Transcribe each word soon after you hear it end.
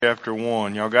Chapter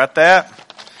 1. Y'all got that?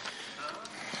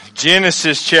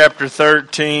 Genesis chapter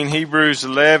 13, Hebrews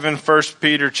 11, 1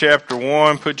 Peter chapter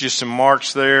 1. Put you some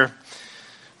marks there.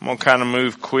 I'm going to kind of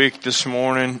move quick this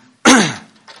morning.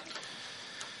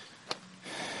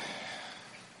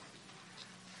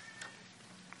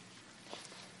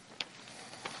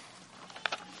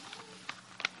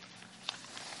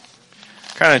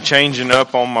 Kind of changing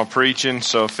up on my preaching,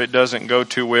 so if it doesn't go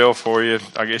too well for you,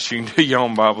 I guess you can do your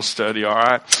own Bible study, all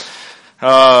right?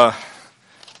 I'm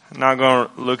not going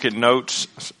to look at notes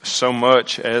so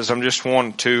much as I'm just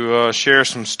wanting to share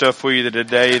some stuff with you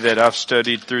today that I've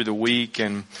studied through the week,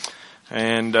 and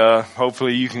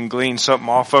hopefully you can glean something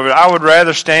off of it. I would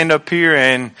rather stand up here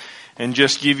and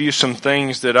just give you some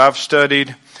things that I've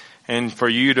studied, and for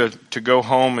you to go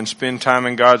home and spend time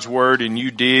in God's Word and you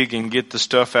dig and get the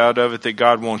stuff out of it that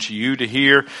God wants you to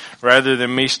hear, rather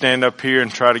than me stand up here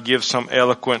and try to give some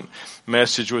eloquent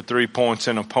message with 3 points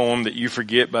in a poem that you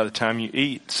forget by the time you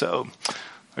eat. So,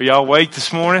 are y'all awake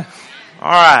this morning?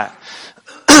 All right.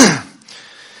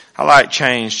 I like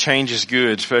change. Change is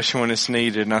good, especially when it's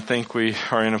needed, and I think we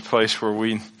are in a place where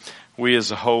we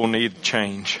as a whole need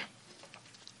change.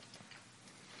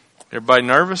 Everybody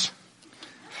nervous?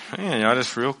 Man, y'all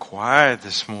just real quiet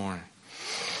this morning.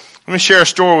 Let me share a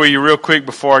story with you real quick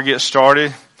before I get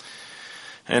started.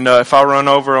 And if I run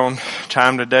over on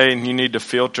time today and you need to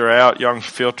filter out, y'all can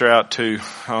filter out too.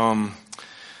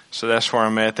 So that's where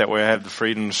I'm at. That way I have the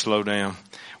freedom to slow down.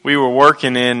 We were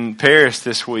working in Paris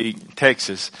this week,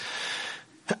 Texas,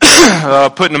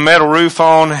 putting a metal roof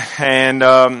on,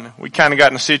 and we kind of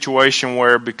got in a situation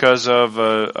where because of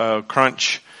a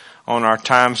crunch on our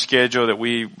time schedule that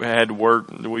we had to work,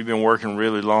 we've been working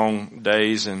really long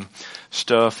days and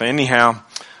stuff. Anyhow,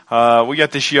 we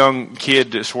got this young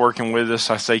kid that's working with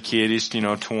us. I say kid, he's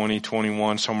 20,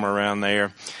 21, somewhere around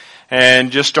there,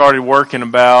 and just started working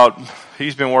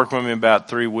he's been working with me about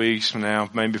 3 weeks now,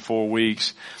 maybe 4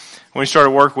 weeks. When he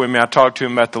started working with me, I talked to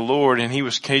him about the Lord, and he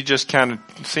just kind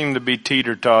of seemed to be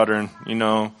teeter-tottering,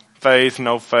 faith,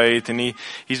 no faith, and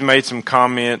he's made some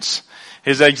comments.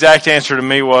 His exact answer to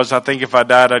me was, I think if I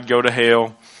died, I'd go to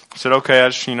hell. I said, okay, I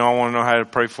want to know how to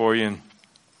pray for you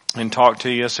and talk to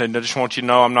you. I said, I just want you to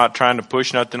know I'm not trying to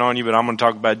push nothing on you, but I'm going to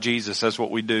talk about Jesus. That's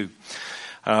what we do.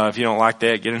 If you don't like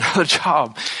that, get another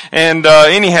job. And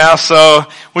anyhow, so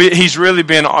he's really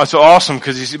been so awesome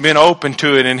because he's been open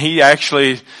to it, and he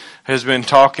actually has been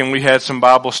talking. We had some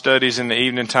Bible studies in the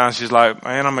evening times. He's like,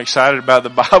 man, I'm excited about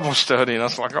the Bible study. And I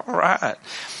was like, all right.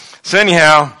 So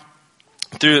anyhow,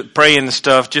 through praying and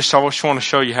stuff, I just want to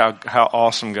show you how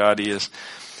awesome God is.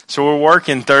 So we're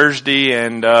working Thursday,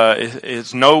 and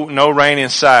it's no rain in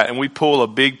sight, and we pull a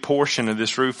big portion of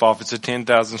this roof off. It's a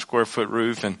 10,000 square foot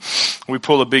roof, and we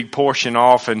pull a big portion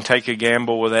off and take a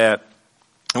gamble with that.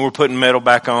 And we're putting metal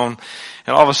back on,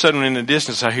 and all of a sudden in the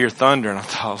distance I hear thunder, and I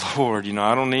thought, Lord,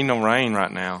 I don't need no rain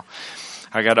right now.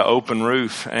 I got an open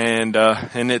roof, and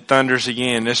it thunders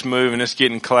again. It's moving, it's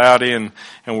getting cloudy, and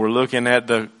we're looking at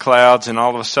the clouds, and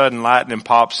all of a sudden lightning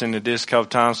pops in the disc a couple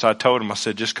times. So I told him, I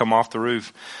said, just come off the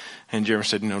roof. And Jeremy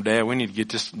said, Dad, we need to get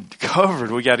this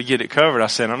covered. We got to get it covered. I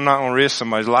said, I'm not going to risk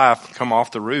somebody's life to come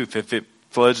off the roof. If it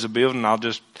floods the building, I'll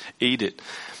just eat it,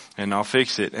 and I'll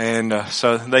fix it. And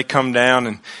so they come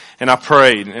down, and I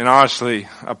prayed, and honestly,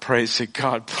 I prayed, said,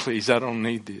 God, please, I don't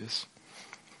need this.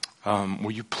 Will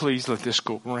you please let this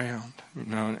go around?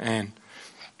 And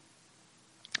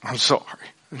I'm sorry.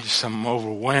 I'm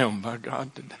overwhelmed by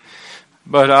God today.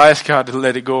 But I asked God to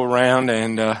let it go around,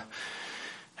 and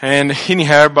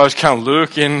anyhow, everybody's kind of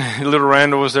looking. Little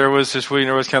Randall was there with us this week, and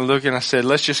everybody's kind of looking. I said,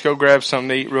 let's just go grab something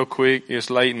to eat real quick. It's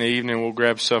late in the evening. We'll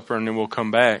grab supper, and then we'll come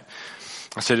back.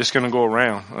 I said, it's going to go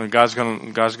around. God's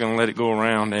going to let it go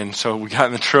around. And so we got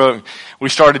in the truck. We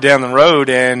started down the road,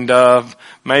 and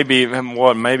maybe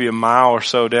a mile or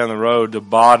so down the road, the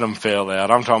bottom fell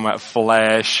out. I'm talking about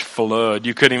flash flood.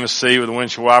 You couldn't even see with the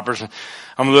windshield wipers.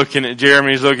 I'm looking at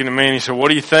Jeremy. He's looking at me, and he said, what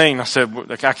do you think? And I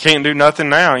said, I can't do nothing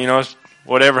now.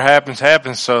 Whatever happens,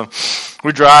 happens. So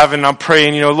we're driving. I'm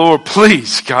praying, Lord,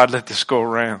 please, God, let this go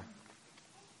around.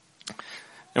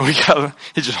 And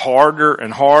it's just harder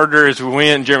and harder as we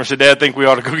went. Jeremy said, Dad, I think we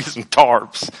ought to go get some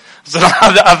tarps. I said,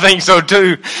 I think so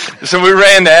too. So we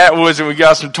ran to Atwoods and we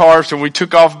got some tarps, and we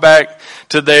took off back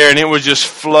to there, and it was just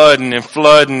flooding.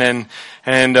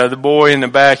 And the boy in the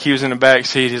back, he was in the back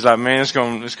seat. He's like, man, it's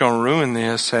going to ruin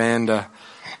this. And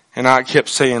I kept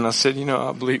saying, I said,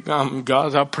 I believe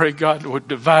God, I pray God would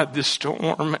divide this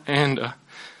storm. And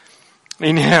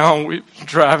anyhow, we were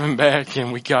driving back,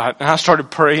 and I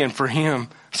started praying for him.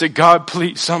 I said, God,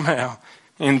 please somehow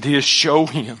in this show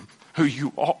him who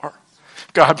you are.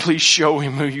 God, please show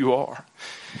him who you are.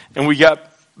 And we got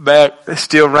back, it's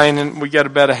still raining. We got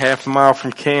about a half a mile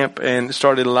from camp and it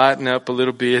started lighting up a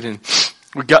little bit, and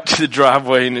we got to the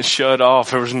driveway and it shut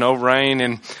off. There was no rain,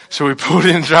 and so we pulled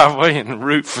in the driveway and the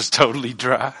roof was totally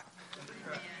dry.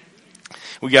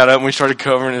 We got up and we started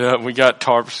covering it up. We got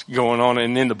tarps going on,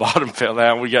 and then the bottom fell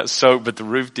out and we got soaked, but the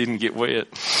roof didn't get wet.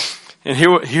 And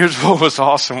here's what was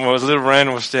awesome was little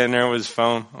Randall was standing there with his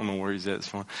phone. I don't know where he's at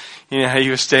this morning. You know how he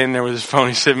was standing there with his phone.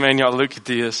 He said, man, y'all look at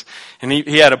this. And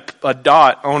he had a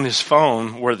dot on his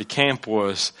phone where the camp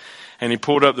was. And he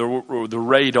pulled up the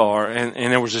radar, and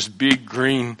there was this big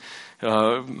green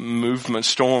movement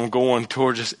storm going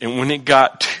towards us. And when it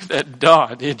got to that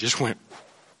dot, it just went.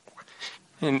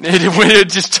 And I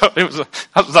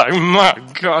was like,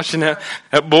 my gosh, and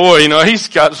that boy, you know, he's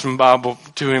got some Bible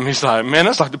to him. He's like, man,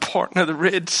 that's like the parting of the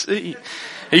Red Sea.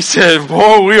 He said,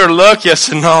 whoa, we are lucky. I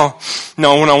said, no,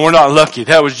 we're not lucky.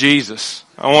 That was Jesus.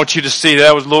 I want you to see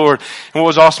that was Lord. And what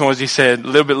was awesome was he said, a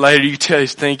little bit later, you can tell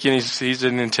he's thinking, he's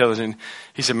an intelligent.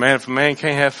 He said, man, if a man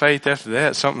can't have faith after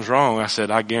that, something's wrong. I said,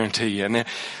 I guarantee you. And then,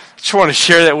 I just want to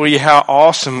share that with you, how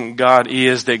awesome God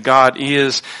is, that God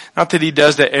is, not that he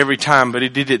does that every time, but he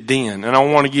did it then. And I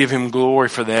want to give him glory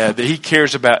for that he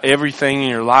cares about everything in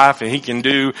your life, and he can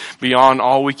do beyond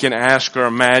all we can ask or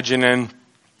imagine. And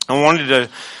I wanted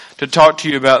to talk to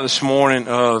you about this morning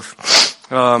of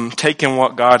taking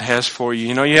what God has for you.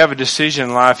 You know, you have a decision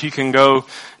in life. You can go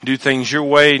do things your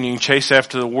way and you can chase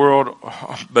after the world,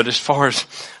 but as far as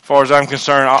I'm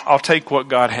concerned, I'll take what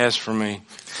God has for me.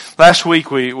 Last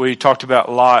week we talked about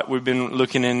Lot. We've been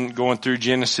looking and going through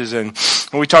Genesis, and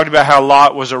we talked about how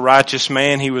Lot was a righteous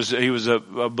man. He was a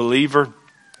believer,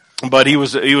 but he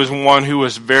was one who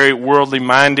was very worldly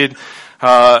minded.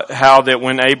 How that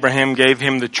when Abraham gave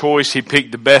him the choice, he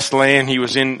picked the best land. He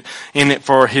was in it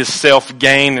for his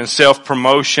self-gain and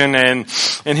self-promotion. And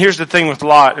here's the thing with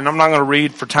Lot, and I'm not going to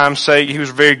read for time's sake. He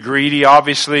was very greedy,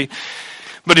 obviously.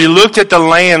 But he looked at the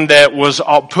land that was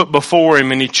put before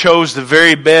him, and he chose the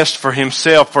very best for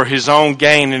himself, for his own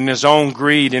gain and his own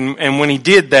greed. And when he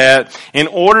did that, in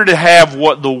order to have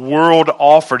what the world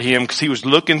offered him, because he was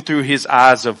looking through his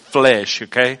eyes of flesh,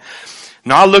 okay?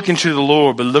 Not looking to the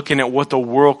Lord, but looking at what the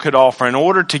world could offer. In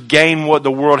order to gain what the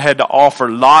world had to offer,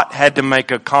 Lot had to make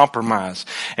a compromise.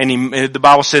 And the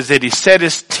Bible says that he set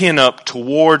his tent up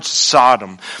towards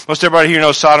Sodom. Most everybody here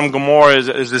knows Sodom and Gomorrah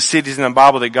is the cities in the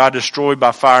Bible that God destroyed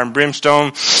by fire and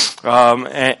brimstone.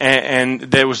 And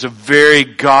there was a very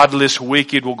godless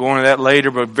wicked, we'll go into that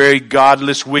later, but very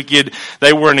godless wicked.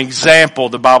 They were an example,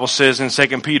 the Bible says in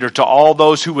 2 Peter, to all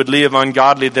those who would live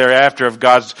ungodly thereafter of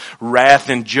God's wrath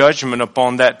and judgment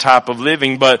upon that type of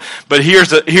living. But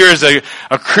here's a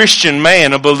Christian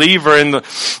man, a believer in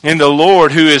the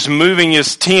Lord, who is moving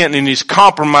his tent and he's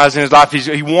compromising his life.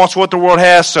 He wants what the world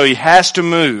has, so he has to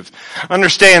move.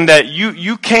 Understand that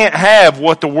you can't have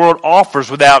what the world offers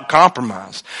without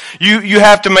compromise. You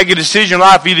have to make a decision in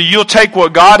life. Either you'll take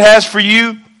what God has for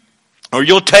you, or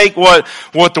you'll take what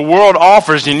the world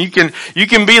offers, and you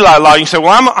can be like Lot. You can say,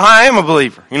 well, I am a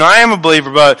believer. You know, I am a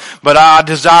believer, but I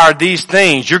desire these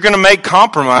things. You're going to make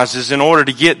compromises in order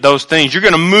to get those things. You're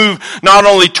going to move not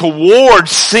only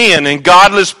towards sin and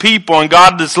godless people and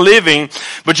godless living,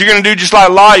 but you're going to do just like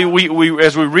Lot.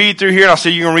 As we read through here, and I'll see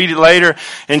you can read it later,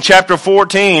 in chapter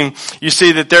 14, you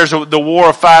see that there's the war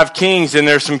of 5 kings, and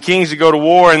there's some kings that go to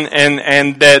war,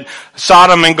 and that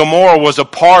Sodom and Gomorrah was a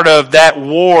part of that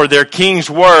war. Their kings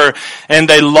were, and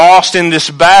they lost in this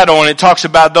battle. And it talks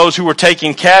about those who were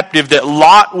taken captive, that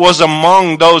Lot was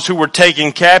among those who were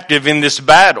taken captive in this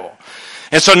battle.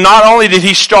 And so not only did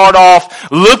he start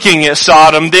off looking at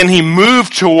Sodom, then he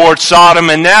moved towards Sodom,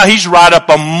 and now he's right up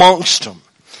amongst them.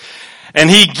 And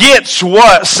he gets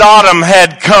what Sodom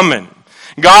had coming.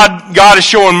 God is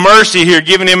showing mercy here,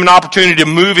 giving him an opportunity to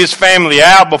move his family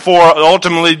out before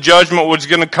ultimately judgment was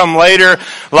going to come later.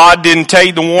 Lot didn't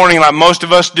take the warning like most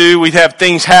of us do. We have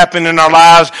things happen in our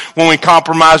lives when we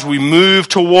compromise. We move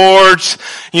towards,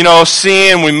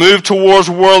 sin. We move towards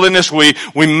worldliness. We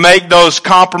make those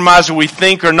compromises we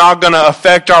think are not going to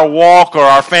affect our walk or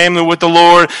our family with the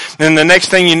Lord. And the next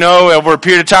thing you know, over a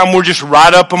period of time, we're just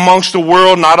right up amongst the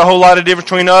world. Not a whole lot of difference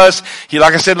between us.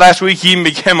 Like I said last week, he even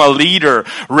became a leader.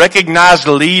 Recognized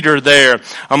leader there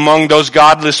among those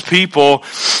godless people.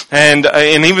 And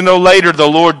even though later the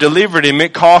Lord delivered him,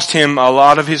 it cost him a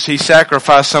lot of he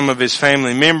sacrificed some of his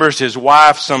family members, his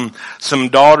wife, some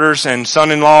daughters and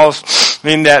son-in-laws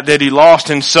in that he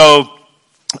lost. And so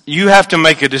you have to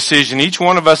make a decision. Each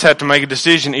one of us have to make a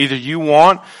decision. Either you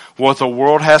want what the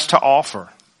world has to offer,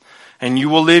 And you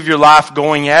will live your life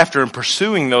going after and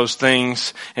pursuing those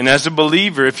things. And as a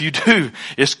believer, if you do,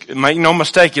 make no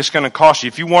mistake, it's going to cost you.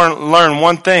 If you want to learn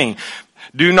one thing,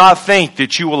 do not think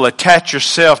that you will attach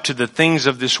yourself to the things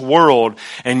of this world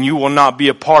and you will not be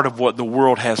a part of what the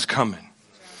world has coming.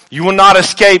 You will not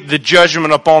escape the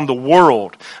judgment upon the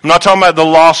world. I'm not talking about the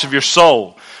loss of your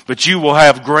soul, but you will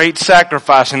have great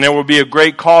sacrifice and there will be a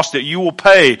great cost that you will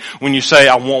pay when you say,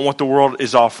 I want what the world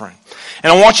is offering.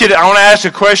 And I want to ask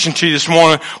a question to you this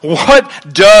morning.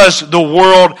 What does the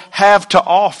world have to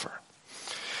offer?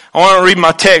 I want to read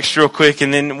my text real quick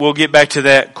and then we'll get back to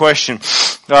that question.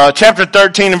 Chapter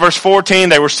 13 and verse 14,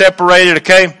 they were separated,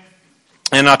 okay?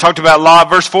 And I talked about Lot.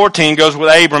 Verse 14 goes with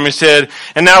Abram. He said,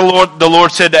 and now the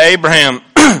Lord said to Abraham,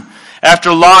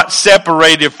 after Lot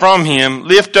separated from him,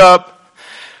 lift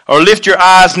your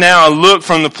eyes now and look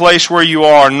from the place where you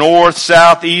are, north,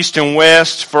 south, east, and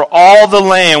west, for all the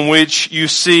land which you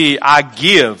see I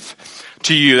give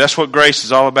to you. That's what grace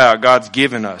is all about. God's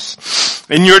given us.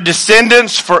 And your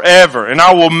descendants forever. And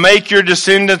I will make your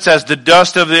descendants as the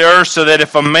dust of the earth, so that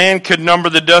if a man could number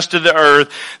the dust of the earth,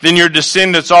 then your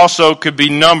descendants also could be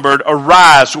numbered.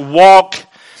 Arise, walk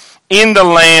in the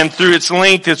land through its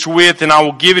length, its width, and I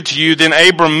will give it to you. Then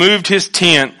Abram moved his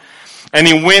tent, and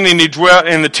he went and he dwelt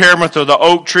in the terebinth of the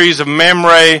oak trees of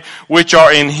Mamre, which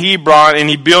are in Hebron, and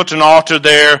he built an altar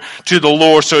there to the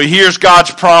Lord. So he hears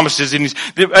God's promises, and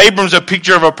Abram's a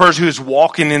picture of a person who is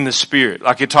walking in the Spirit,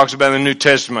 like it talks about in the New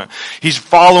Testament. He's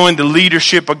following the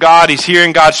leadership of God. He's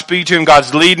hearing God speak to him.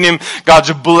 God's leading him.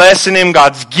 God's blessing him.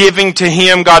 God's giving to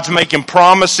him. God's making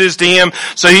promises to him.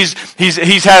 So he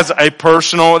has a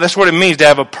personal, that's what it means to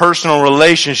have a personal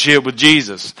relationship with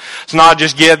Jesus. It's not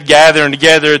just gathering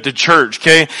together at the church.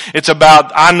 Okay? It's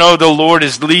about, I know the Lord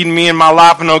is leading me in my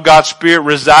life. I know God's Spirit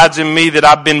resides in me, that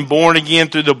I've been born again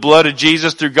through the blood of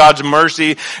Jesus, through God's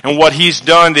mercy and what He's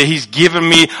done, that He's given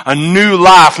me a new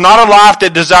life. Not a life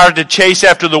that desires to chase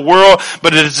after the world,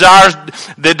 but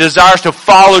that desires to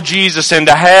follow Jesus and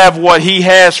to have what He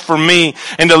has for me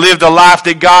and to live the life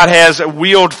that God has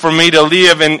willed for me to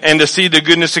live and to see the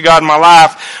goodness of God in my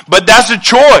life. But that's a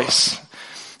choice.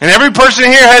 And every person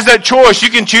here has that choice. You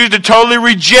can choose to totally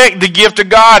reject the gift of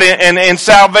God and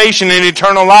salvation and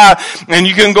eternal life. And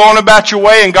you can go on about your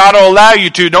way and God will allow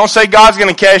you to. Don't say God's going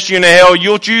to cast you into hell.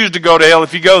 You'll choose to go to hell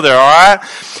if you go there, alright?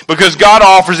 Because God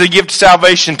offers a gift of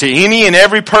salvation to any and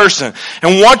every person.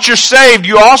 And once you're saved,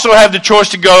 you also have the choice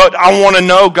to go, I want to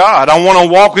know God. I want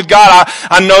to walk with God.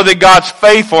 I know that God's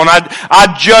faithful. And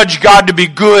I judge God to be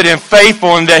good and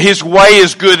faithful and that His way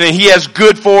is good and He has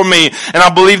good for me. And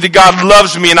I believe that God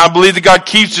loves me. And I believe that God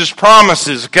keeps His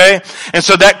promises, okay? And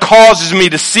so that causes me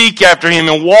to seek after Him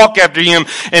and walk after Him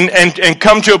and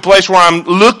come to a place where I'm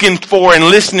looking for and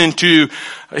listening to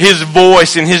His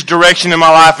voice and His direction in my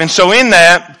life. And so in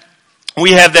that,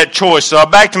 we have that choice. So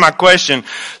back to my question.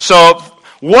 So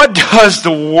what does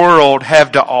the world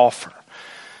have to offer?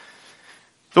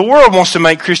 The world wants to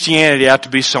make Christianity out to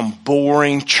be some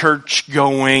boring,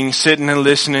 church-going, sitting and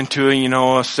listening to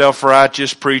a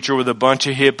self-righteous preacher with a bunch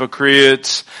of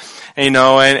hypocrites, and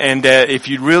if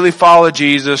you really follow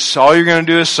Jesus, all you're going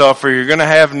to do is suffer. You're going to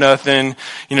have nothing.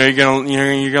 You're going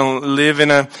to live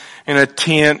in a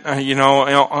tent,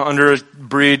 under a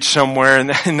bridge somewhere, and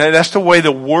that's the way the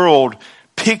world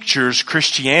pictures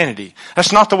Christianity.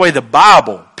 That's not the way the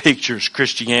Bible pictures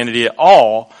Christianity at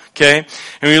all. Okay? And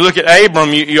when you look at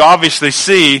Abram, you obviously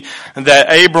see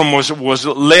that Abram was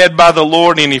led by the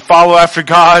Lord and he followed after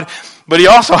God. But he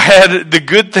also had the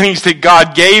good things that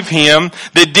God gave him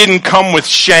that didn't come with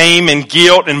shame and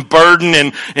guilt and burden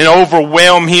and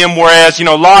overwhelm him. Whereas,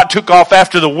 Lot took off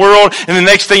after the world and the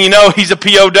next thing you know, he's a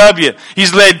POW.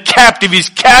 He's led captive. He's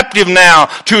captive now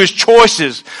to his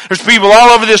choices. There's people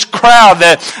all over this crowd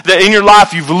that in your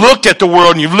life you've looked at the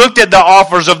world and you've looked at the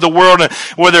offers of the world, and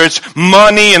whether it's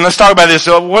money, and let's talk about this.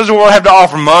 What does the world have to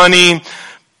offer? Money,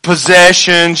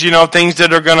 possessions, things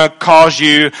that are going to cause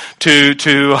you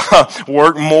to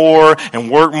work more and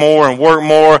work more and work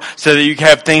more so that you can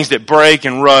have things that break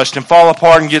and rust and fall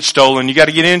apart and get stolen. You got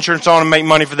to get insurance on and make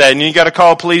money for that. And you got to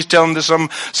call police, tell them that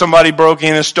somebody broke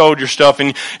in and stole your stuff.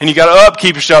 And you got to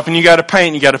upkeep your stuff, and you got to paint,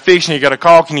 and you got to fix, and you got to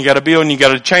caulk, and you got to build, and you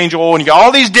got to change oil, and you got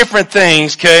all these different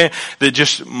things, okay, that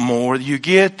just more you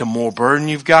get, the more burden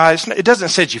you've got. It doesn't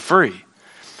set you free.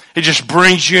 It just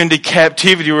brings you into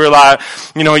captivity where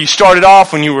you started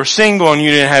off when you were single and you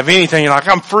didn't have anything. You're like,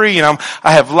 I'm free and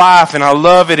I have life and I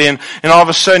love it. And all of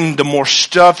a sudden the more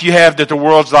stuff you have that the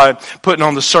world's like putting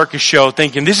on the circus show,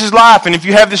 thinking this is life. And if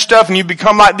you have this stuff and you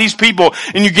become like these people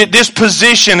and you get this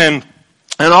position and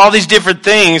and all these different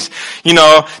things,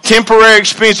 temporary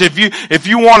experience. If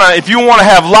you want to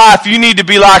have life, you need to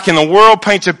be like, and the world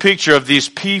paints a picture of these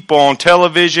people on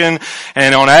television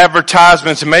and on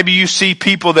advertisements, and maybe you see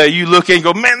people that you look at and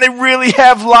go, man, they really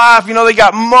have life. They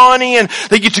got money and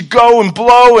they get to go and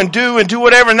blow and do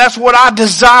whatever, and that's what I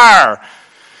desire.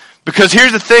 Because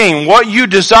here's the thing, what you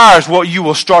desire is what you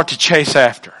will start to chase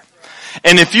after.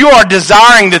 And if you are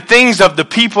desiring the things of the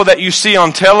people that you see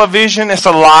on television, it's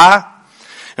a lie.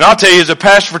 And I'll tell you, as a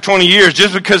pastor for 20 years,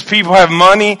 just because people have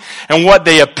money and what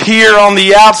they appear on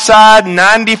the outside,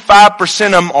 95%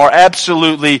 of them are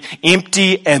absolutely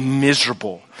empty and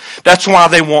miserable. That's why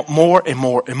they want more and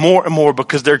more and more and more,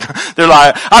 because they're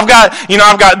like, I've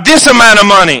got this amount of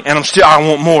money and I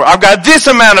want more. I've got this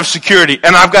amount of security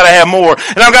and I've got to have more.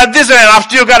 And I've got this and I've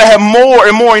still got to have more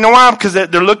and more. You know why? Because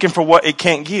they're looking for what it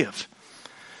can't give.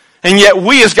 And yet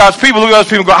we as God's people look at those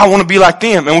people and go, I want to be like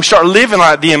them. And we start living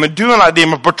like them and doing like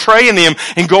them and betraying them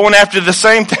and going after the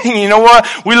same thing. You know what?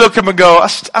 We look at them and go,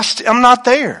 I'm not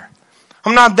there.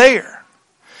 I'm not there.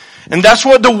 And that's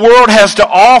what the world has to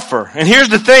offer. And here's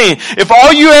the thing. If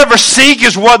all you ever seek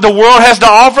is what the world has to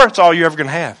offer, it's all you're ever going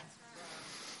to have.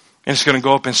 And it's going to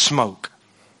go up in smoke.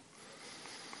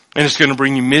 And it's going to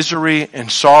bring you misery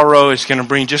and sorrow. It's going to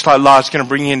bring, just like Lot, it's going to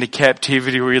bring you into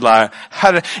captivity where you're like,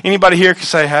 anybody here can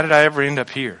say, how did I ever end up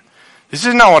here? This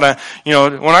is not what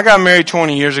when I got married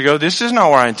 20 years ago, this is not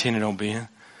where I intended on being.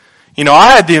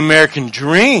 I had the American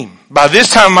dream. By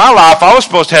this time in my life, I was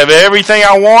supposed to have everything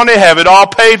I wanted, have it all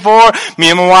paid for. Me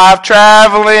and my wife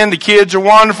traveling, the kids are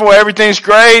wonderful, everything's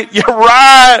great. You're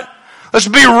right. Let's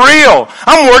be real.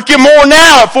 I'm working more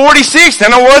now at 46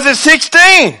 than I was at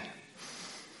 16.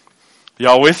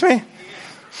 Y'all with me?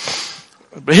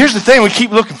 But here's the thing, we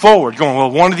keep looking forward, going, well,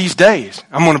 one of these days,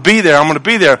 I'm going to be there, I'm going to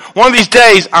be there. One of these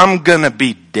days, I'm going to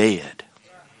be dead.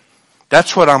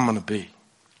 That's what I'm going to be.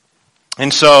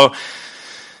 And so,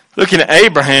 looking at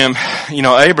Abraham,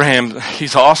 Abraham,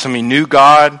 he's awesome. He knew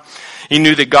God. He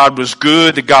knew that God was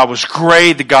good, that God was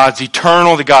great, that God's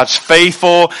eternal, that God's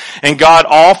faithful, and God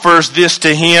offers this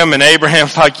to him, and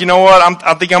Abraham's like, you know what,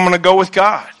 I think I'm going to go with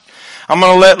God. I'm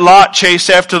going to let Lot chase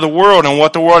after the world and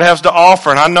what the world has to offer.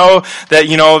 And I know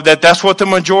that, that's what the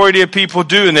majority of people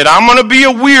do, and that I'm going to be a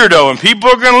weirdo and people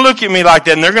are going to look at me like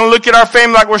that, and they're going to look at our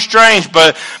family like we're strange.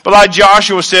 But like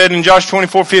Joshua said in Joshua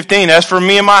 24:15, as for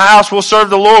me and my house, we'll serve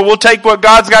the Lord. We'll take what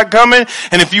God's got coming.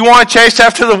 And if you want to chase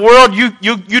after the world,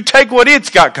 you take what it's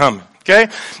got coming. Okay?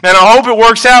 And I hope it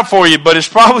works out for you, but it's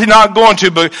probably not going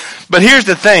to. But here's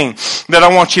the thing that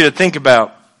I want you to think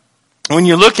about. When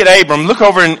you look at Abram, look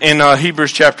over in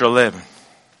Hebrews chapter 11.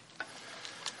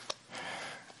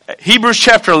 Hebrews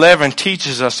chapter 11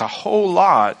 teaches us a whole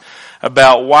lot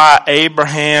about why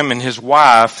Abraham and his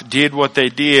wife did what they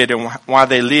did and why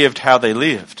they lived how they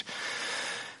lived.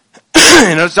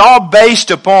 And it's all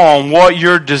based upon what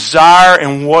your desire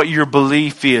and what your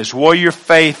belief is, what your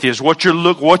faith is, what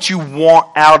you want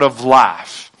out of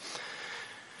life.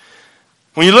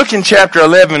 When you look in chapter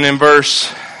 11 in verse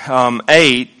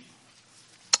 8,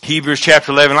 Hebrews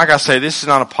chapter 11, like I say, this is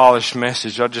not a polished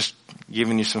message. I'm just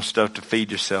giving you some stuff to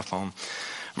feed yourself on.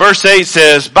 Verse 8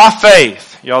 says, by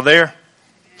faith, y'all there?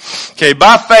 Okay,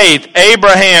 by faith,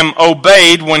 Abraham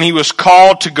obeyed when he was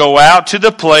called to go out to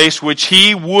the place which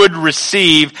he would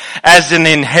receive as an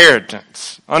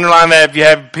inheritance. Underline that if you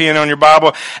have a pen on your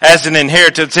Bible, as an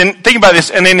inheritance. And think about this,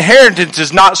 an inheritance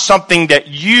is not something that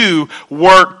you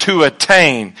work to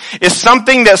attain. It's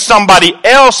something that somebody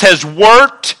else has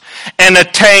worked and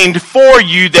attained for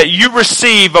you that you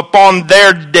receive upon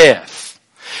their death.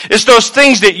 It's those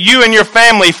things that you and your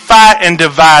family fight and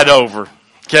divide over.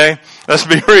 Okay? Let's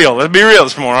be real. Let's be real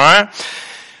this morning, alright?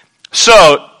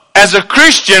 So, as a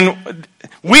Christian,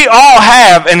 we all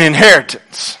have an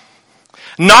inheritance.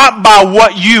 Not by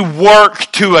what you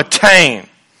work to attain.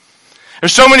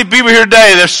 There's so many people here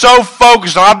today, they're so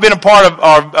focused on, I've been a part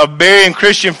of burying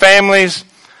Christian families,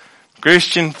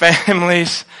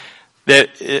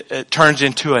 that it turns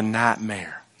into a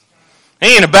nightmare. It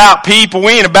ain't about people.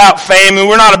 We ain't about family.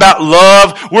 We're not about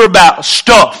love. We're about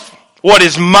stuff. What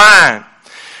is mine?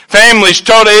 Families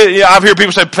totally, I've heard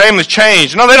people say families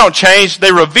change. No, they don't change.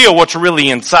 They reveal what's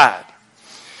really inside.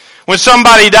 When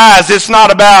somebody dies, it's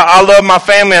not about, I love my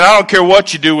family and I don't care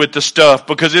what you do with the stuff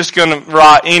because it's going to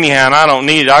rot anyhow and I don't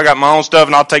need it. I got my own stuff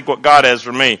and I'll take what God has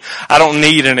for me. I don't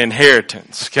need an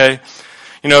inheritance, okay?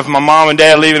 If my mom and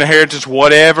dad leave an inheritance,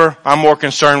 whatever, I'm more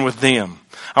concerned with them.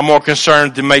 I'm more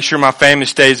concerned to make sure my family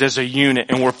stays as a unit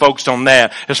and we're focused on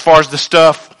that. As far as the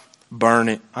stuff, burn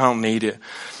it. I don't need it.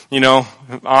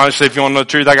 Honestly, if you want to know the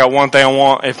truth, I got one thing I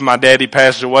want. If my daddy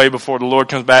passes away before the Lord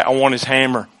comes back, I want his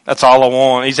hammer. That's all I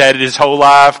want. He's had it his whole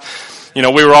life. We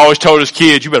were always told as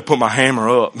kids, you better put my hammer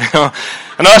up. I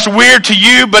know that's weird to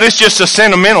you, but it's just a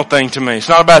sentimental thing to me. It's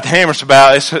not about the hammer. It's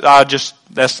about,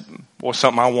 that's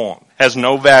something I want. It has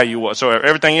no value whatsoever.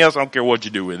 Everything else, I don't care what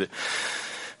you do with it.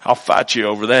 I'll fight you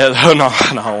over that.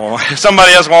 No, I won't. If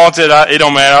somebody else wants it, it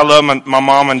don't matter. I love my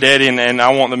mom and daddy, and I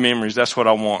want the memories. That's what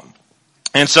I want.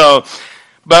 And so,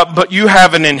 but you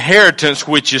have an inheritance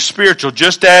which is spiritual.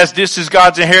 Just as this is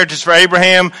God's inheritance for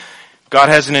Abraham, God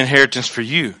has an inheritance for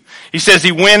you. He says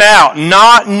he went out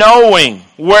not knowing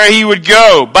where he would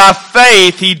go. By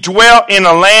faith, he dwelt in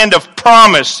a land of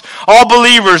promise. All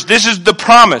believers, this is the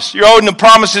promise. You're holding the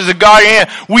promises of God in your hand.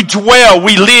 We dwell,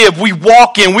 we live, we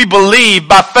walk in, we believe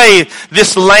by faith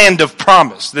this land of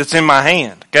promise that's in my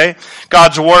hand. Okay?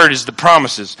 God's word is the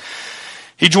promises.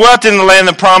 He dwelt in the land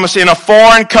of promise in a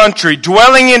foreign country,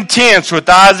 dwelling in tents with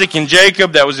Isaac and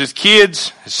Jacob, that was his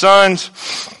kids, his sons,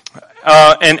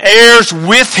 and heirs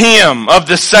with him of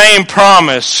the same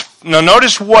promise. Now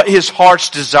notice what his heart's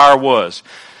desire was.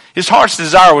 His heart's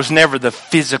desire was never the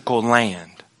physical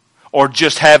land or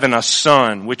just having a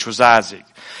son, which was Isaac.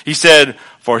 He said,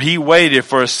 for he waited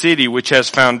for a city which has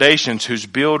foundations, whose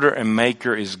builder and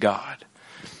maker is God.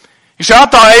 You say, I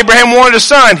thought Abraham wanted a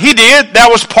son. He did. That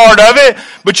was part of it.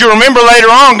 But you remember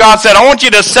later on, God said, I want you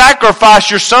to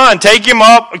sacrifice your son. Take him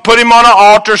up, put him on an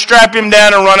altar, strap him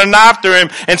down, and run a knife through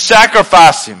him, and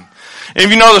sacrifice him. And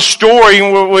if you know the story,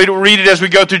 we read it as we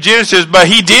go through Genesis, but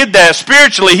he did that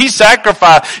spiritually. He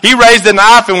sacrificed. He raised the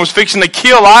knife and was fixing to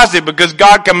kill Isaac because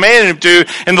God commanded him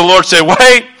to. And the Lord said,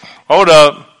 wait, hold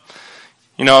up.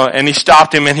 And he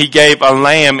stopped him and he gave a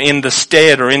lamb in the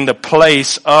stead or in the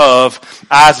place of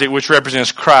Isaac, which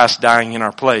represents Christ dying in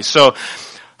our place. So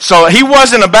he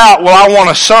wasn't about, well, I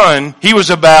want a son. He was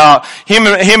about, him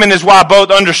and his wife both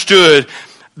understood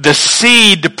the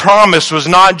seed, the promise was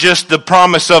not just the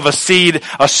promise of a seed,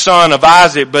 a son of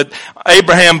Isaac, but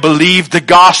Abraham believed the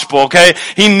gospel, okay?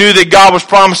 He knew that God was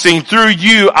promising, through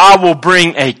you, I will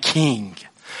bring a king.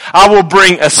 I will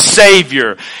bring a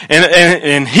Savior,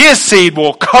 and his seed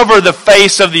will cover the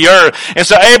face of the earth. And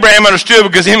so Abraham understood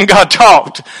because him and God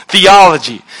talked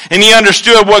theology. And he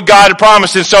understood what God had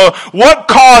promised. And so what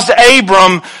caused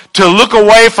Abram to look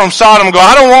away from Sodom and go,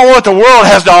 I don't want what the world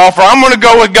has to offer. I'm going to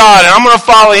go with God, and I'm going to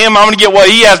follow him. I'm going to get what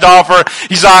he has to offer.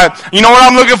 He's like, you know what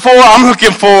I'm looking for? I'm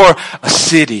looking for a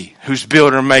city whose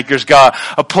builder and maker is God,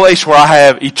 a place where I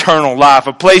have eternal life,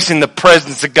 a place in the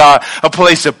presence of God, a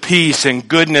place of peace and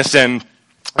goodness and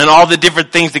all the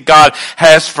different things that God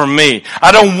has for me.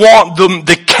 I don't want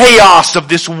the chaos of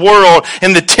this world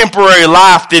and the temporary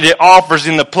life that it offers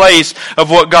in the place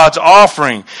of what God's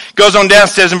offering. Goes on down,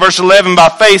 says in verse 11, by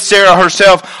faith Sarah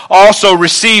herself also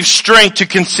received strength to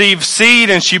conceive seed,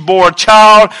 and she bore a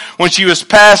child when she was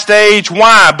past age.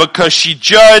 Why? Because she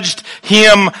judged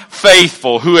him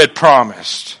faithful who had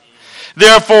promised.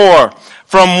 Therefore,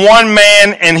 from one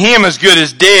man, and him as good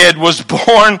as dead, was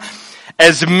born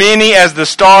as many as the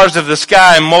stars of the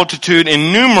sky, and multitude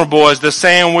innumerable as the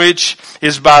sand which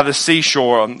is by the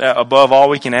seashore, above all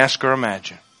we can ask or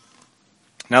imagine.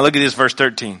 Now look at this, verse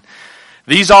 13.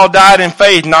 These all died in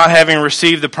faith, not having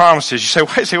received the promises. You say,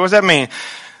 wait, what does that mean?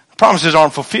 The promises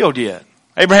aren't fulfilled yet.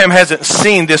 Abraham hasn't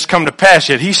seen this come to pass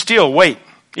yet. He's still waiting.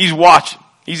 He's watching.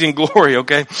 He's in glory,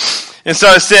 okay? And so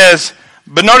it says,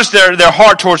 but notice their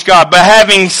heart towards God. But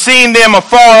having seen them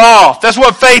afar off, that's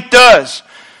what faith does.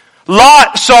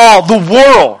 Lot saw the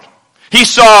world. He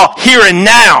saw here and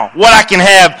now what I can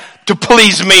have to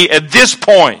please me at this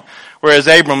point. Whereas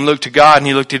Abram looked to God and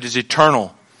he looked at his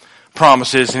eternal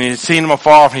promises and he had seen them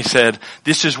afar off and he said,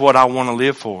 this is what I want to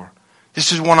live for.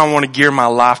 This is what I want to gear my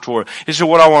life toward. This is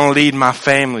what I want to lead my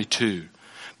family to.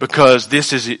 Because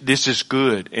this is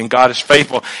good and God is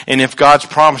faithful. And if God's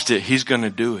promised it, he's going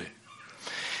to do it.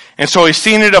 And so he's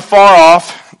seen it afar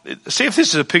off. See if this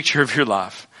is a picture of your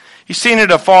life. He's seen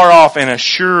it afar off and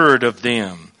assured of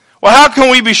them. Well, how can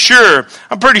we be sure?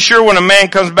 I'm pretty sure when a man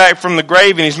comes back from the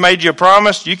grave and he's made you a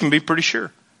promise, you can be pretty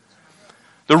sure.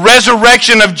 The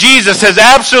resurrection of Jesus has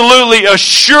absolutely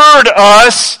assured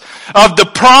us of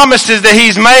the promises that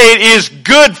he's made is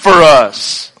good for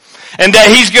us. And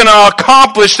that he's going to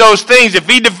accomplish those things. If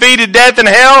he defeated death and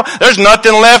hell, there's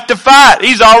nothing left to fight.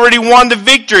 He's already won the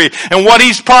victory. And what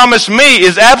he's promised me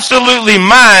is absolutely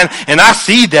mine, and I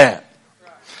see that.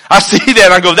 I see that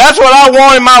and I go, that's what I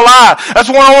want in my life. That's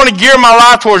what I want to gear my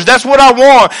life towards. That's what I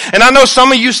want. And I know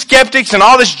some of you skeptics and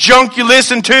all this junk you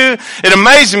listen to, it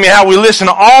amazes me how we listen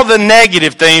to all the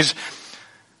negative things.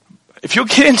 If you'll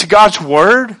get into God's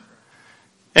Word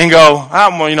and go,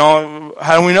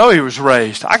 How do we know he was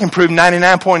raised? I can prove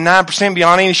 99.9%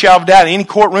 beyond any shadow of doubt in any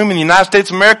courtroom in the United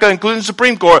States of America, including the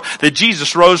Supreme Court, that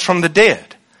Jesus rose from the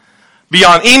dead.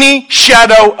 Beyond any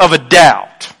shadow of a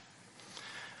doubt.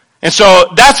 And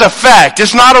so that's a fact.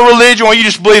 It's not a religion where you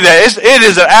just believe that. It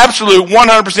is an absolute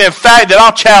 100% fact that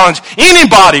I'll challenge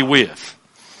anybody with.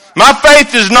 My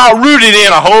faith is not rooted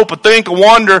in a hope, a think, a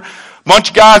wonder. A bunch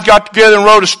of guys got together and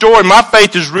wrote a story. My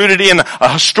faith is rooted in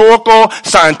a historical,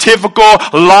 scientific,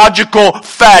 logical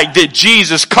fact that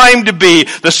Jesus claimed to be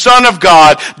the Son of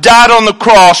God, died on the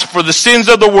cross for the sins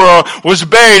of the world, was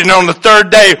buried, and on the third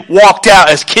day walked out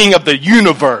as King of the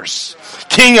universe.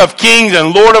 King of kings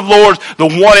and Lord of lords, the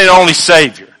one and only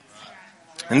Savior.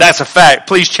 And that's a fact.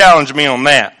 Please challenge me on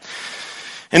that.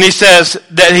 And he says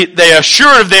that they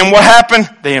assured of them what happened?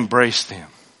 They embraced them.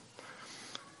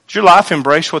 Does your life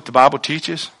embrace what the Bible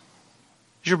teaches?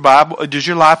 Does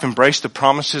your life embrace the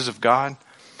promises of God?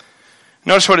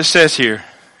 Notice what it says here.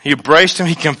 He embraced them,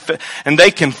 and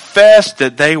they confessed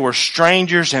that they were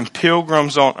strangers and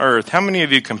pilgrims on earth. How many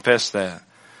of you confess that?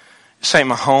 This ain't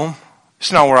my home.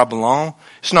 It's not where I belong.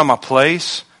 It's not my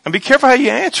place. And be careful how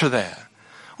you answer that.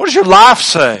 What does your life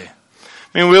say?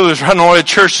 Me and Will was running away to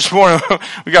church this morning.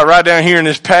 We got right down here in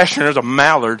this pasture, and there's a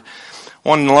mallard.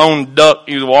 One lone duck,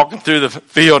 he was walking through the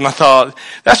field, and I thought,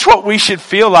 that's what we should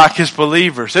feel like as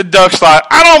believers. That duck's like,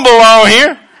 I don't belong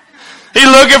here. He's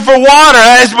looking for water.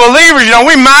 As believers,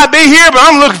 we might be here, but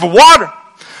I'm looking for water.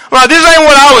 I'm like, this ain't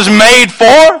what I was made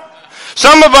for.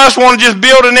 Some of us want to just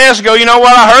build a nest and go, you know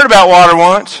what, I heard about water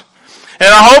once. And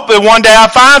I hope that one day I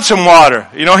find some water.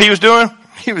 You know what he was doing?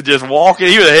 He was just walking.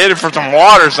 He was headed for some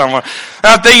water somewhere. And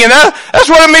I'm thinking, that's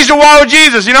what it means to walk with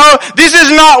Jesus. This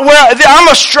is not where, I'm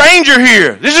a stranger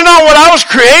here. This is not what I was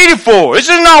created for.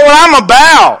 This is not what I'm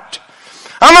about.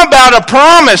 I'm about a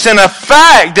promise and a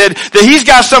fact that he's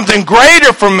got something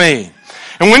greater for me.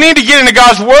 And we need to get into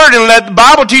God's Word and let the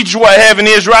Bible teach you what heaven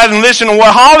is rather than listen to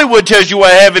what Hollywood tells you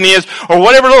what heaven is or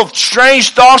whatever little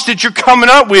strange thoughts that you're coming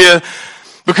up with.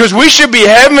 Because we should be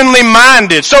heavenly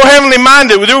minded. So heavenly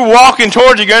minded. We're walking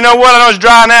towards you. You know what? I know it's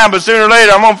dry now, but sooner or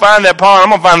later I'm going to find that pond. I'm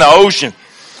going to find the ocean.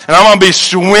 And I'm going to be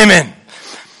swimming.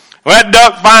 When that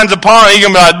duck finds a pond, he's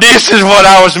going to be like, this is what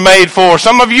I was made for.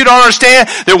 Some of you don't understand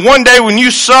that one day when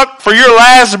you suck for your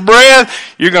last breath,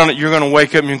 you're going to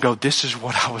wake up and you go, this is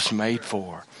what I was made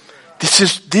for. This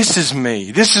is me.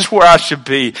 This is where I should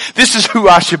be. This is who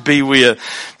I should be with.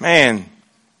 Man.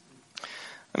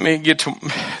 Let me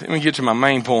get to my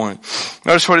main point.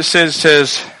 Notice what it says. It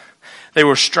says, they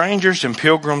were strangers and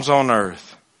pilgrims on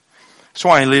earth. That's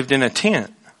why he lived in a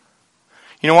tent.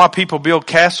 You know why people build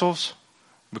castles?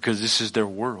 Because this is their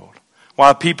world.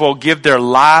 Why people give their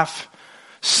life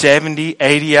 70,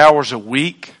 80 hours a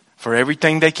week for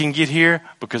everything they can get here?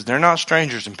 Because they're not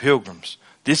strangers and pilgrims.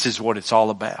 This is what it's all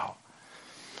about.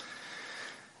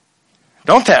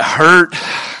 Don't that hurt?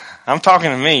 I'm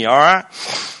talking to me, all right?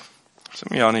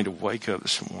 Some of y'all need to wake up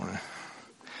this morning.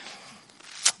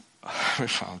 Let me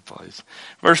find the place.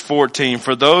 Verse 14,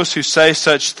 for those who say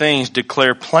such things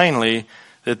declare plainly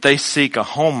that they seek a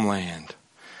homeland.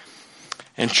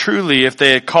 And truly, if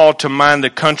they had called to mind the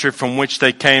country from which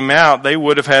they came out, they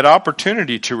would have had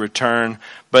opportunity to return.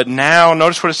 But now,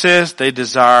 notice what it says, they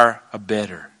desire a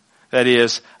better. That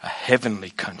is, a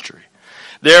heavenly country.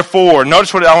 Therefore,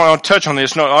 notice what I want to touch on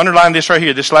this. No, underline this right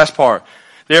here, this last part.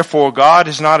 Therefore, God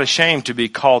is not ashamed to be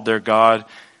called their God,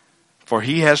 for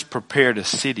he has prepared a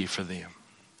city for them.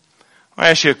 I'll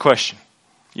ask you a question.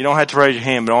 You don't have to raise your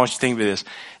hand, but I want you to think of this.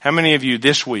 How many of you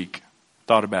this week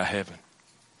thought about heaven?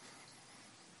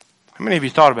 How many of you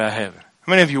thought about heaven?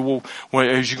 How many of you,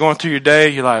 as you're going through your day,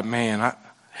 you're like, man,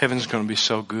 heaven's going to be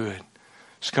so good.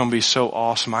 It's going to be so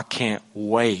awesome. I can't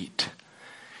wait.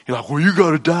 You're like, well, you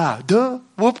got to die. Duh.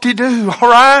 Whoop-de-doo. All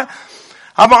right.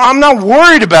 I'm not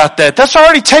worried about that. That's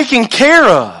already taken care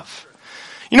of.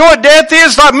 You know what death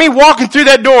is? Like me walking through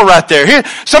that door right there. Here,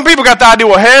 some people got the idea,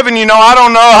 well, heaven, I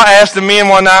don't know. I asked the men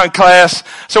one night in class.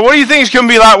 So what do you think it's going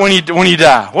to be like when you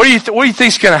die? What do you think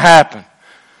is going to happen?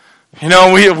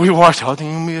 We watched, there's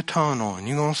going to be a tunnel, and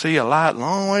you're going to see a light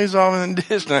long ways off in the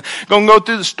distance. Going to go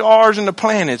through the stars and the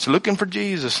planets looking for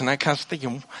Jesus and that kind of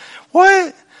thinking,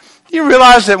 what? You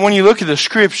realize that when you look at the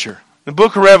scripture, the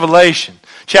book of Revelation,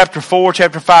 chapter 4,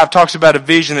 chapter 5 talks about a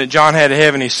vision that John had of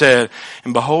heaven. He said,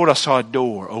 and behold, I saw a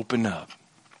door open up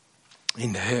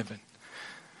into heaven.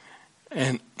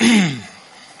 And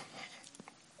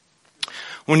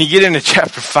when you get into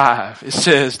chapter 5, it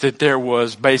says that there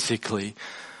was basically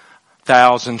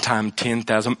 1,000 times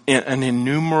 10,000, an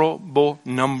innumerable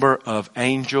number of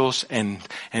angels, and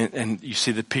you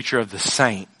see the picture of the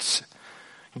saints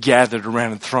gathered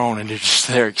around the throne and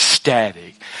they're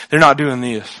ecstatic. They're not doing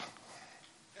this.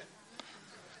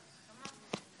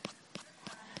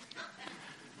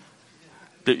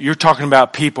 You're talking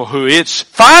about people who it's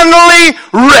finally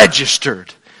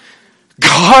registered.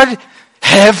 God,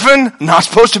 heaven, not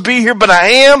supposed to be here, but I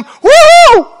am.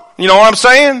 Woo! You know what I'm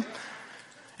saying?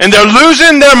 And they're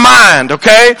losing their mind,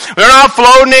 okay? They're not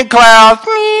floating in clouds.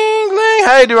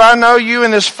 Hey, do I know you in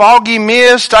this foggy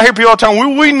mist? I hear people all the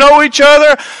time, we know each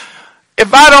other.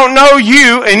 If I don't know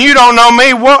you and you don't know me,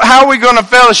 how are we going to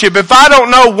fellowship? If I don't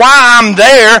know why I'm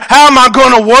there, how am I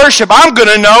going to worship? I'm going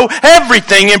to know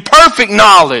everything in perfect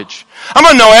knowledge. I'm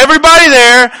going to know everybody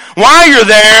there, why you're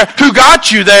there, who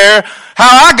got you there,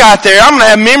 how I got there. I'm going to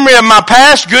have memory of my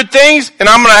past good things, and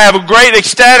I'm going to have a great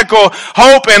ecstatical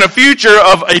hope and a future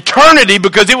of eternity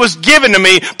because it was given to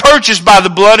me, purchased by the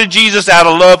blood of Jesus out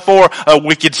of love for a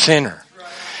wicked sinner.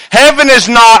 Heaven is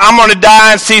not, I'm going to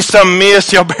die and see some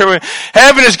mist.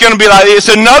 Heaven is going to be like, it's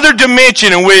another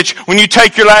dimension in which when you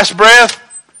take your last breath,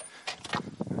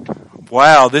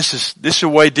 wow, this is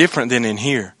way different than in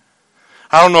here.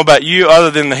 I don't know about you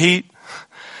other than the heat.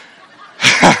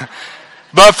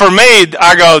 But for me,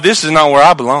 I go, this is not where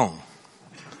I belong.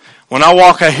 When I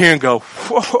walk out here and go,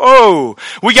 whoa,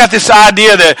 we got this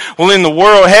idea that, well, in the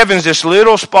world, heaven's this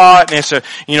little spot, and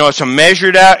it's a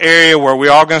measured out area where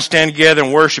we're all going to stand together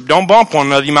and worship. Don't bump one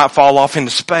another, you might fall off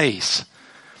into space.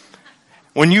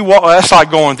 When you walk, that's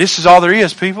like going, this is all there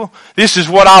is, people. This is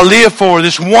what I live for,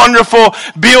 this wonderful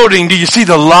building. Do you see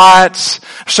the lights?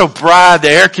 So bright, the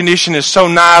air conditioning is so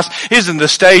nice. Isn't the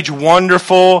stage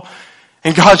wonderful?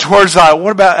 And God's word's like,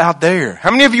 what about out there? How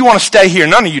many of you want to stay here?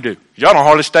 None of you do. Y'all don't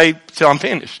hardly stay till I'm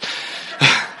finished.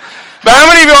 But how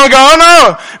many of you want to go, oh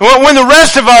no, when the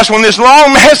rest of us, when this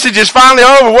long message is finally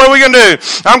over, what are we going to do?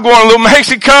 I'm going to Little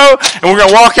Mexico, and we're going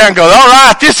to walk out and go, all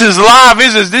right, this is live.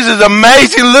 This is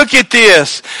amazing. Look at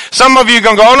this. Some of you are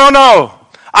going to go, oh no.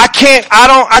 I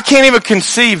can't even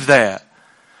conceive that.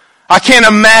 I can't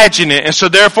imagine it. And so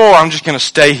therefore, I'm just going to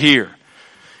stay here.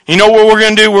 You know what we're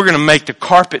going to do? We're going to make the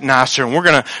carpet nicer, and we're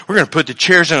going to put the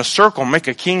chairs in a circle and make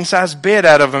a king size bed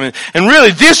out of them. And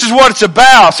really, this is what it's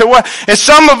about. So what? And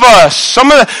some of us,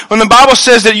 when the Bible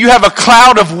says that you have a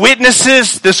cloud of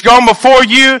witnesses that's gone before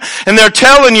you, and they're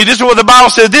telling you, this is what the Bible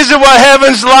says, this is what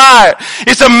heaven's like.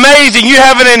 It's amazing. You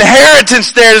have an inheritance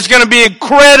there that's going to be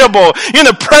incredible. You're in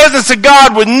the presence of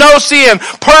God with no sin,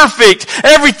 perfect.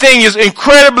 Everything is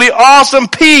incredibly awesome.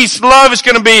 Peace, love is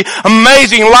going to be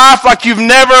amazing. Life like you've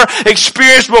never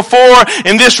experienced before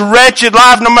in this wretched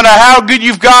life, no matter how good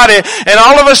you've got it. And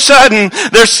all of a sudden,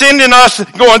 they're sending us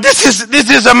going, this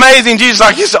is amazing. Jesus is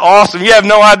like, it's awesome. You have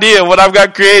no idea what I've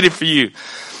got created for you.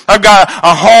 I've got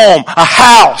a home, a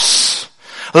house,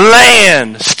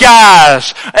 land,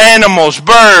 skies, animals,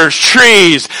 birds,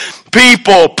 trees,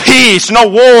 people, peace, no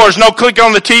wars, no click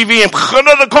on the TV and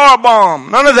another car bomb.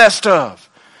 None of that stuff.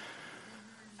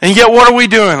 And yet what are we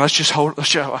doing? I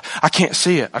can't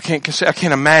see it. I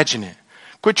can't imagine it.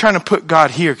 Quit trying to put God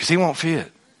here because He won't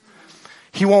fit.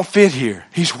 He won't fit here.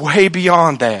 He's way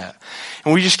beyond that.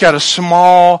 And we just got a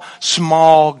small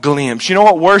glimpse. You know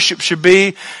what worship should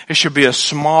be? It should be a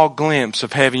small glimpse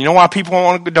of heaven. You know why people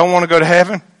don't want to go to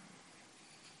heaven?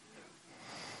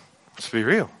 Let's be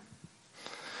real.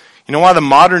 You know why the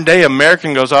modern day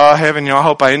American goes, oh, heaven, I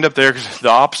hope I end up there because the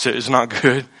opposite is not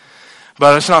good.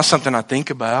 But it's not something I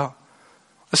think about.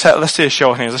 Let's see a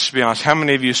show of hands. Let's just be honest. How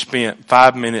many of you spent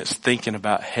 5 minutes thinking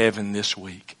about heaven this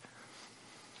week?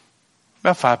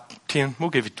 About 5, 10. We'll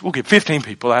give 15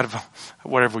 people out of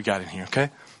whatever we got in here,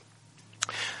 okay?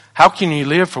 How can you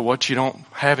live for what you don't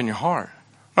have in your heart?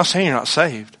 I'm not saying you're not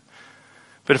saved.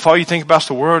 But if all you think about is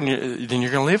the world, then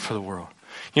you're going to live for the world.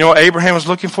 You know what Abraham was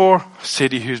looking for? A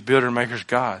city whose builder and maker is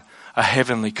God. A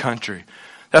heavenly country.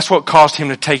 That's what caused him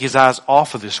to take his eyes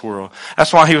off of this world.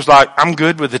 That's why he was like, I'm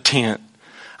good with the tent.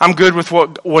 I'm good with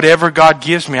whatever God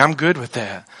gives me. I'm good with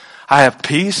that. I have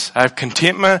peace. I have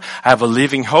contentment. I have a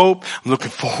living hope. I'm looking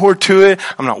forward to it.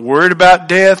 I'm not worried about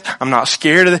death. I'm not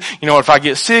scared of it. You know, if I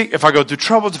get sick, if I go through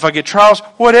troubles, if I get trials,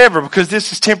 whatever, because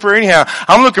this is temporary anyhow.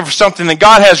 I'm looking for something that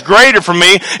God has greater for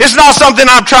me. It's not something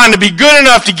I'm trying to be good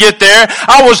enough to get there.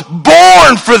 I was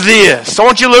born for this. I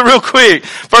want you to look real quick.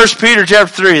 1 Peter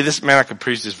chapter 3. I could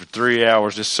preach this for 3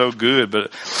 hours. It's so good, but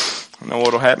I know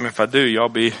what'll happen if I do. Y'all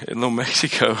be in Little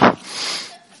Mexico.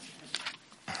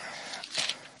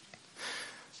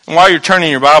 And while you're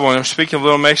turning your Bible and I'm speaking of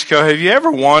Little Mexico, have you ever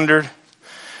wondered?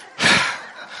 Have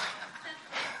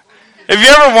you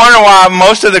ever wondered why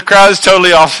most of the crowd is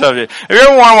totally off subject? Have you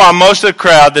ever wondered why most of the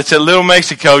crowd that's at Little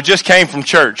Mexico just came from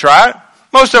church, right?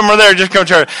 Most of them are there just come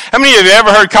to church. How many of you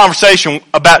ever heard conversation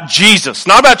about Jesus?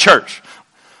 Not about church.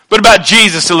 What about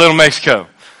Jesus at Little Mexico?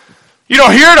 You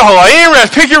don't hear it a whole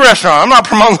lot. Pick your restaurant. I'm not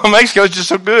promoting Little Mexico. It's just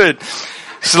so good.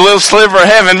 It's a little sliver of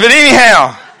heaven. But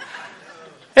anyhow,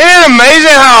 isn't it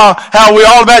amazing how we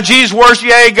all about Jesus, worship,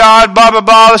 yay, God, blah, blah,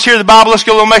 blah. Let's hear the Bible. Let's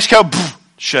go to Little Mexico.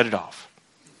 Shut it off.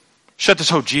 Shut this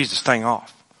whole Jesus thing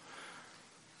off.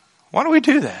 Why do we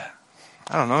do that?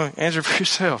 I don't know. Answer for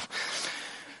yourself.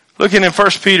 Looking in 1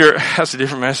 Peter, that's a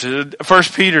different message. 1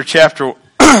 Peter chapter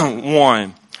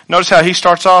 1. Notice how he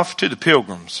starts off to the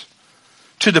pilgrims.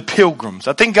 To the pilgrims.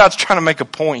 I think God's trying to make a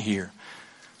point here.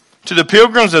 To the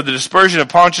pilgrims of the dispersion of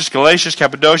Pontus, Galatia,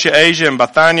 Cappadocia, Asia, and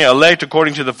Bithynia, elect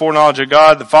according to the foreknowledge of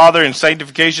God, the Father, and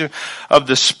sanctification of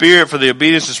the Spirit for the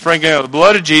obedience and sprinkling of the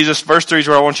blood of Jesus. Verse 3 is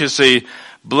where I want you to see.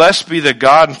 Blessed be the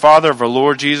God and Father of our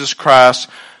Lord Jesus Christ,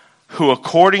 who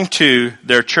according to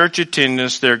their church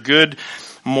attendance, their good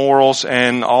morals,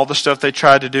 and all the stuff they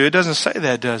tried to do, it doesn't say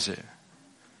that, does it?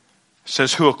 It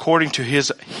says, who according to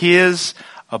his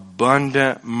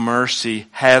abundant mercy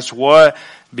has what?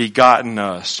 Begotten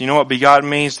us. You know what begotten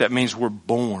means? That means we're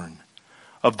born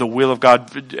of the will of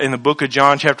God. In the book of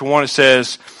John chapter 1 it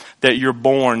says that you're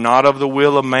born not of the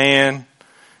will of man,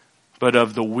 but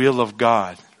of the will of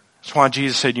God. That's why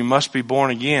Jesus said you must be born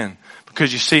again.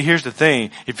 Because you see, here's the thing.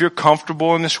 If you're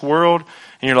comfortable in this world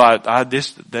and you're like,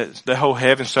 the whole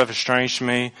heaven stuff is strange to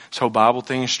me. This whole Bible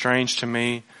thing is strange to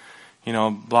me. You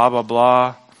know, blah, blah,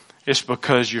 blah. It's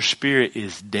because your spirit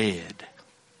is dead.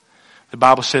 The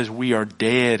Bible says we are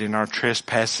dead in our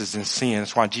trespasses and sin.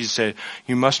 That's why Jesus said,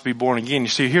 you must be born again. You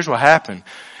see, here's what happened.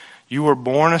 You were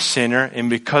born a sinner, and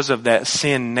because of that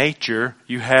sin nature,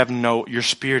 your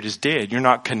spirit is dead. You're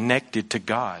not connected to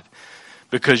God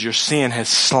because your sin has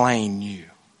slain you.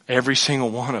 Every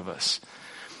single one of us.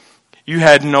 You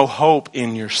had no hope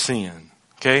in your sin.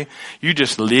 Okay? You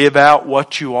just live out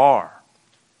what you are.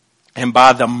 And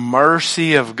by the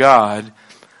mercy of God,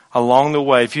 along the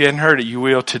way, if you hadn't heard it, you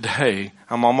will today.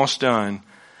 I'm almost done.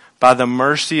 By the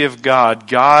mercy of God,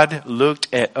 God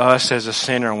looked at us as a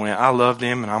sinner and went, I love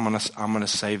them and I'm gonna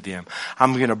save them.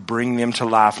 I'm gonna bring them to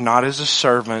life, not as a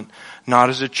servant, not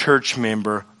as a church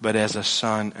member, but as a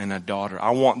son and a daughter. I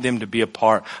want them to be a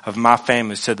part of my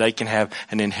family so they can have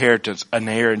an inheritance, an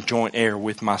heir and joint heir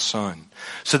with my son.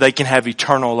 So they can have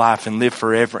eternal life and live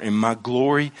forever in my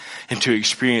glory and to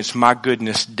experience my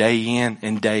goodness day in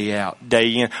and day out. Day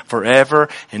in, forever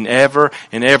and ever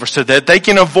and ever. So that they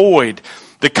can avoid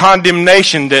the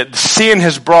condemnation that sin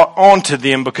has brought onto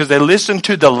them because they listened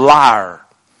to the liar.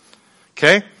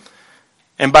 Okay?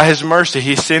 And by His mercy,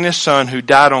 He sent His Son who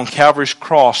died on Calvary's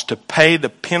cross to pay the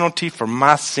penalty for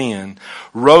my sin,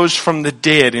 rose from the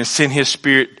dead and sent His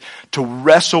Spirit to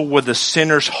wrestle with the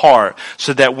sinner's heart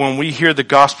so that when we hear the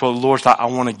gospel, the Lord's like, I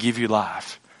want to give you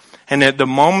life. And at the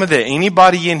moment that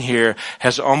anybody in here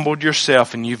has humbled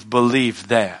yourself and you've believed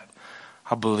that,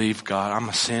 I believe God, I'm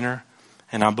a sinner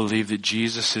and I believe that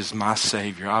Jesus is my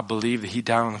Savior. I believe that He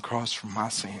died on the cross for my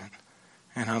sin.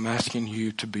 And I'm asking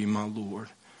you to be my Lord.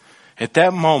 At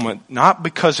that moment, not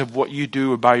because of what you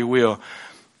do or by your will,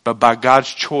 but by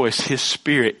God's choice, His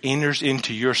Spirit enters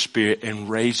into your spirit and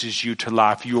raises you to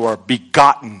life. You are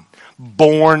begotten,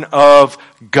 born of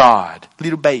God.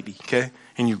 Little baby, okay?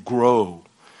 And you grow.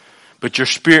 But your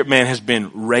spirit man has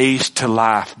been raised to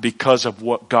life because of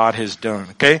what God has done,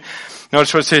 okay?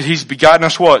 Notice what it says. He's begotten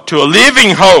us what? To a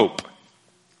living hope.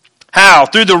 How?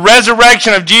 Through the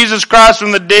resurrection of Jesus Christ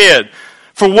from the dead.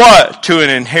 For what? To an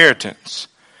inheritance.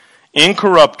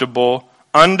 Incorruptible,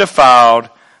 undefiled,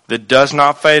 that does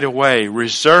not fade away,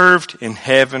 reserved in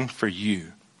heaven for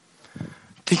you.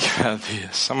 Think about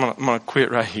this. I'm going to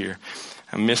quit right here.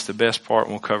 I missed the best part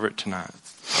and we'll cover it tonight.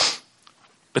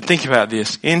 But think about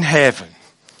this. In heaven,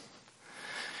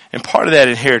 and part of that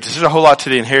inheritance, there's a whole lot to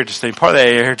the inheritance thing. Part of that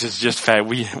inheritance is just the fact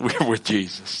we're with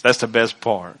Jesus. That's the best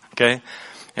part, okay?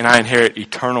 And I inherit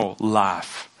eternal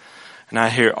life. And I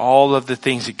hear all of the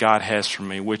things that God has for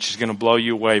me, which is going to blow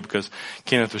you away because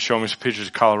Kenneth was showing me some pictures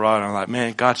of Colorado. And I'm like,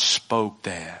 man, God spoke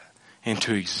that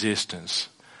into existence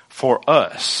for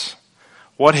us.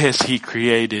 What has He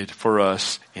created for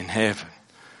us in heaven?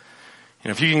 And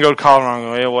if you can go to Colorado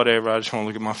and go, yeah, whatever, I just want to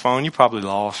look at my phone, you're probably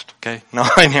lost, okay? No,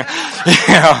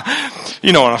 yeah,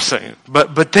 you know what I'm saying.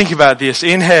 But think about this.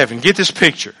 In heaven, get this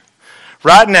picture.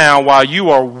 Right now, while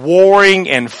you are warring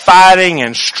and fighting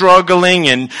and struggling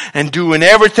and doing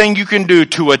everything you can do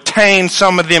to attain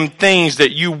some of them things that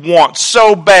you want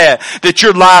so bad, that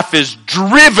your life is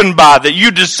driven by, that you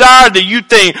desire, that you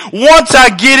think, once I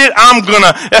get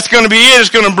it, that's gonna be it. It's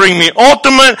gonna bring me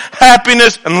ultimate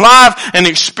happiness and life and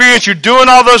experience. You're doing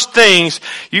all those things.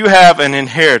 You have an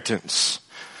inheritance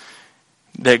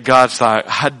that God's like,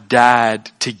 I died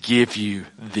to give you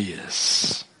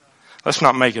this. Let's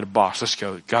not make it a box. Let's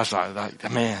go. God's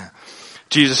like, man.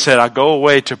 Jesus said, I go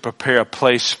away to prepare a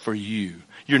place for you.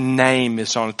 Your name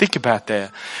is on it. Think about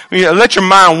that. Let your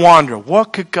mind wander.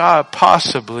 What could God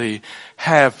possibly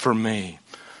have for me?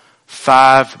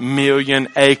 5 million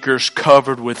acres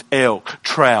covered with elk,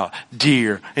 trout,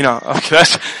 deer.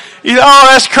 That's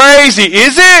crazy.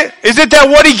 Is it? Is it that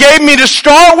what he gave me to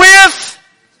start with?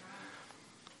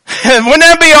 Wouldn't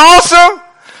that be awesome?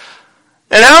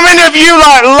 And how many of you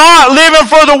like Lot living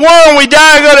for the world and we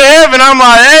die and go to heaven? I'm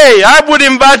like, hey, I would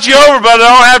invite you over, but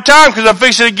I don't have time because I'm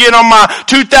fixing to get on my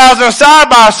 2000 side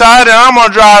by side and I'm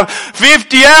going to drive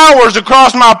 50 hours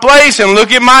across my place and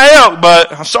look at my elk.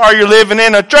 But I'm sorry you're living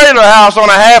in a trailer house on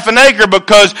a half an acre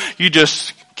because you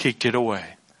just kicked it away.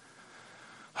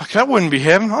 Okay, that wouldn't be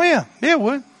heaven. Oh yeah, it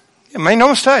would. Yeah, make no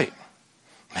mistake.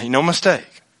 Make no mistake.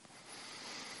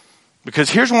 Because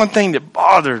here's one thing that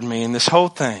bothered me in this whole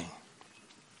thing.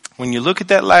 When you look at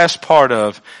that last part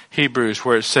of Hebrews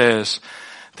where it says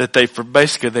that they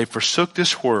forsook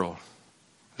this world.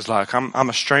 It's like, I'm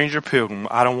a stranger pilgrim.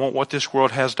 I don't want what this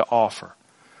world has to offer.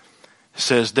 It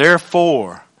says,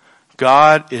 therefore,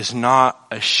 God is not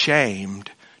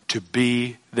ashamed to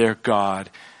be their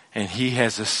God, and he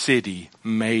has a city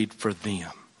made for them.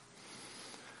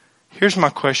 Here's my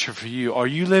question for you. Are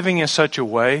you living in such a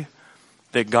way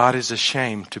that God is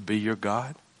ashamed to be your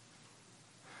God?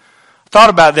 Thought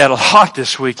about that a lot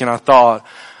this week, and I thought,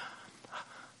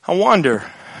 I wonder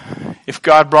if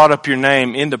God brought up your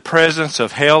name in the presence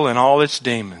of hell and all its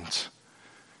demons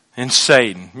and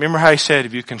Satan. Remember how he said,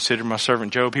 have you considered my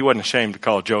servant Job? He wasn't ashamed to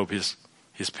call Job his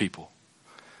people.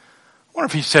 I wonder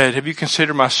if he said, have you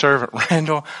considered my servant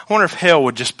Randall? I wonder if hell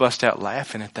would just bust out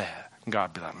laughing at that. And God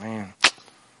would be like, man,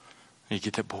 you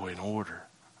get that boy in order.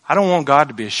 I don't want God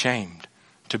to be ashamed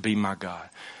to be my God.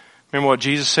 Remember what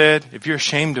Jesus said? If you're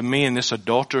ashamed of me in this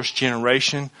adulterous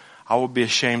generation, I will be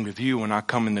ashamed of you when I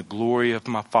come in the glory of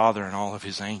my Father and all of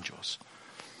his angels.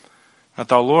 I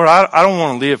thought, Lord, I don't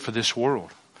want to live for this world.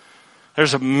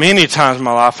 There's many times in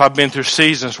my life I've been through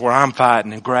seasons where I'm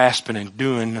fighting and grasping and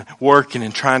doing, working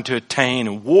and trying to attain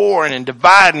and warring and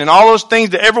dividing and all those things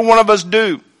that every one of us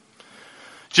do.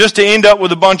 Just to end up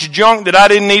with a bunch of junk that I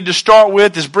didn't need to start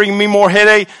with that's bringing me more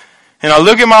headache. And I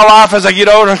look at my life as I get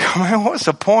older and go, man, what's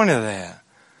the point of that?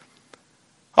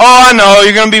 Oh, I know,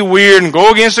 you're going to be weird and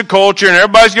go against the culture and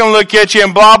everybody's going to look at you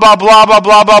and blah, blah, blah, blah,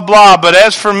 blah, blah, blah. But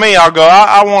as for me, I'll go,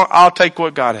 I'll take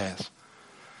what God has.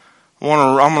 I'm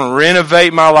going to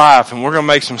renovate my life and we're going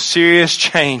to make some serious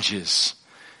changes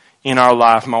in our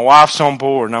life. My wife's on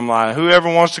board and I'm like,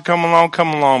 whoever wants to come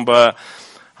along, but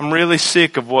I'm really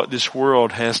sick of what this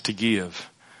world has to give.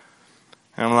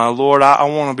 And I'm like, Lord, I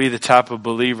want to be the type of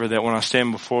believer that when I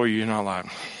stand before you, you're not like,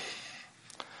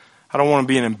 I don't want to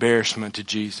be an embarrassment to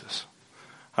Jesus.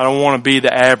 I don't want to be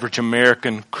the average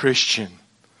American Christian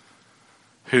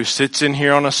who sits in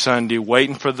here on a Sunday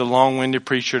waiting for the long-winded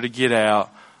preacher to get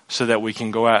out so that we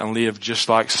can go out and live just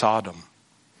like Sodom.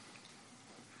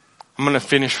 I'm going to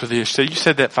finish with this. So you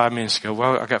said that 5 minutes ago.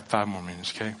 Well, I got 5 more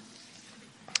minutes, okay?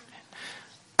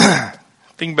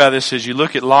 Think about this as you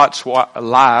look at Lot's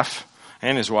life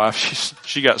and his wife.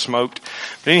 She got smoked.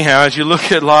 But anyhow, as you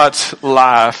look at Lot's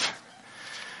life,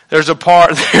 there's a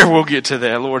part there, we'll get to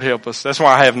that. Lord help us. That's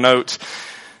why I have notes.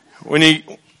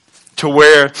 To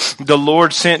where the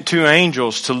Lord sent 2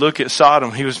 angels to look at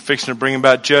Sodom. He was fixing to bring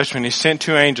about judgment. He sent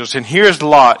 2 angels. And here's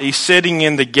Lot. He's sitting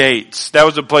in the gates. That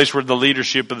was the place where the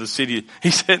leadership of the city,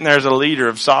 he's sitting there as a leader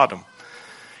of Sodom.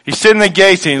 He's sitting in the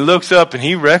gates and he looks up and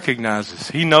he recognizes.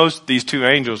 He knows these 2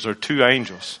 angels are 2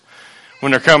 angels.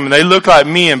 When they're coming, they look like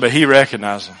men, but he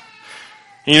recognizes them.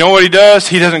 And you know what he does?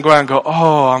 He doesn't go out and go,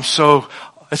 oh,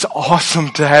 it's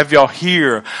awesome to have y'all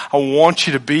here. I want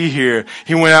you to be here.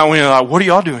 He went out and went like, what are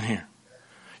y'all doing here?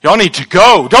 Y'all need to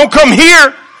go. Don't come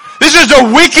here. This is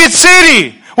a wicked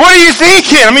city. What are you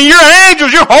thinking? I mean, you're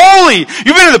angels. You're holy.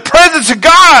 You've been in the presence of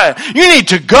God. You need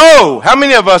to go. How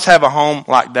many of us have a home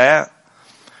like that?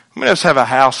 How many of us have a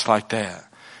house like that?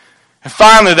 And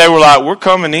finally they were like, we're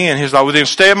coming in. He's like, well then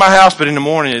stay at my house, but in the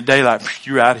morning at daylight,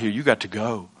 you're out of here. You got to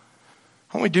go.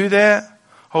 Don't we do that?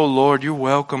 Oh Lord, you're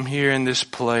welcome here in this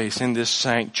place, in this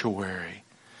sanctuary.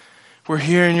 We're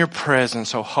here in your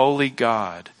presence, oh holy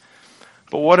God.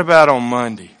 But what about on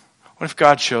Monday? What if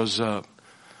God shows up?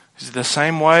 Is it the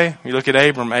same way? You look at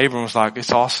Abram. Abram was like,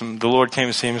 it's awesome. The Lord came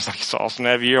to see him. It's like, it's awesome to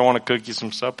have you here. I want to cook you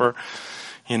some supper.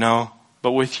 You know.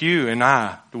 But with you and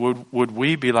I, would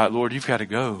we be like, Lord, you've got to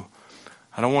go.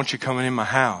 I don't want you coming in my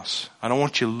house. I don't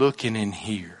want you looking in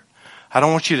here. I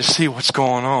don't want you to see what's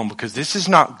going on because this is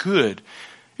not good.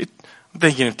 I'm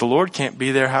thinking if the Lord can't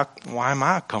be there, why am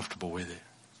I comfortable with it?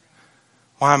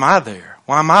 Why am I there?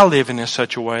 Why am I living in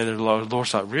such a way that the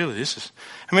Lord's like, really,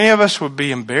 how many of us would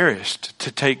be embarrassed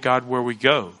to take God where we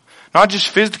go? Not just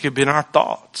physically, but in our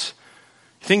thoughts.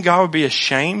 You think God would be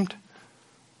ashamed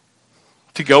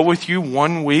to go with you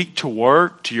 1 week to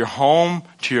work, to your home,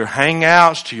 to your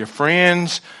hangouts, to your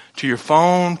friends, to your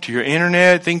phone, to your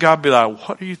internet? Think God would be like,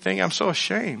 what do you think? I'm so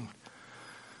ashamed.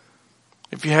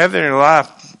 If you have that in your life,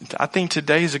 I think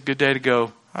today is a good day to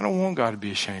go, I don't want God to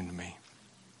be ashamed of me.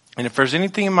 And if there's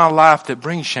anything in my life that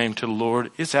brings shame to the Lord,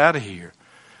 it's out of here.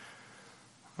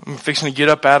 I'm fixing to get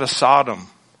up out of Sodom.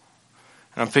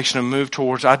 And I'm fixing to move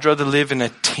towards, I'd rather live in a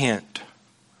tent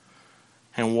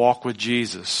and walk with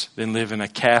Jesus than live in a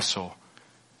castle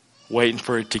waiting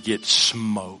for it to get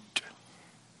smoked.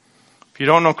 If you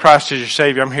don't know Christ as your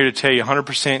Savior, I'm here to tell you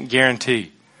 100%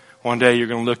 guarantee one day you're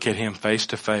going to look at Him face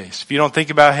to face. If you don't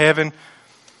think about heaven,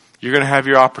 you're going to have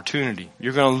your opportunity.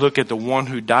 You're going to look at the one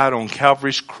who died on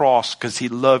Calvary's cross because He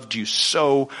loved you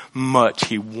so much.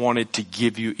 He wanted to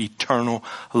give you eternal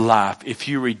life. If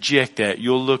you reject that,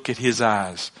 you'll look at His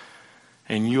eyes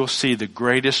and you'll see the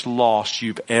greatest loss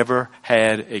you've ever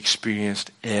had experienced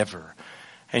ever.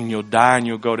 And you'll die and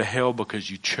you'll go to hell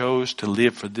because you chose to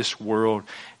live for this world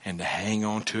and to hang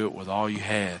on to it with all you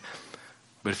had.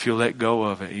 But if you'll let go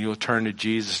of it and you'll turn to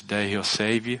Jesus today, He'll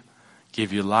save you,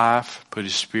 give you life, put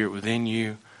His Spirit within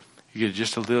you. You get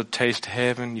just a little taste of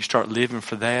heaven. You start living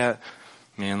for that.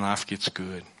 Man, life gets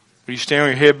good. Will you stand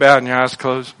with your head bowed and your eyes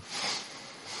closed?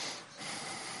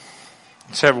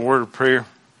 Let's have a word of prayer.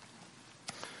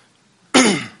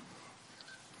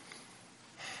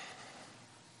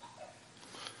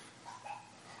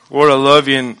 Lord, I love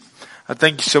you, and I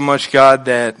thank you so much, God,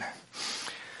 that,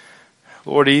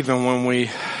 Lord, even when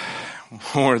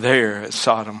we're there at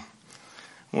Sodom,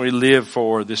 when we live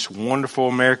for this wonderful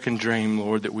American dream,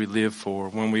 Lord, that we live for,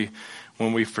 when we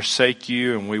forsake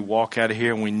you and we walk out of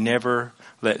here and we never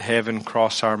let heaven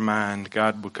cross our mind,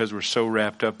 God, because we're so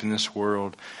wrapped up in this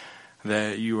world,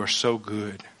 that you are so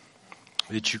good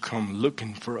that you come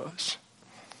looking for us.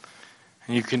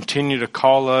 And you continue to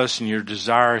call us, and your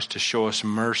desire is to show us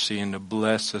mercy and to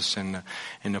bless us and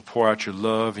to pour out your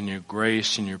love and your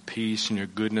grace and your peace and your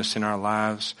goodness in our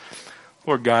lives.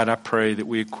 Lord God, I pray that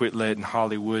we would quit letting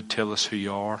Hollywood tell us who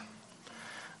you are.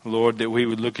 Lord, that we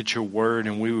would look at your word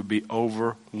and we would be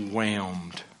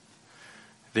overwhelmed.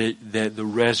 That the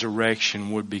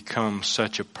resurrection would become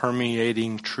such a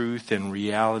permeating truth and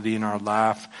reality in our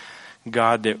life.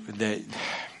 God, that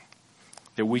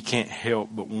we can't help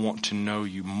but want to know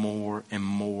you more and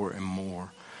more and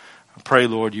more. I pray,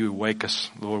 Lord, you would wake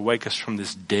us. Lord, wake us from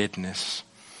this deadness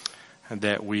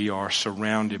that we are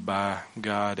surrounded by,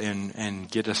 God, and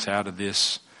get us out of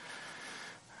this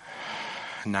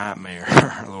nightmare.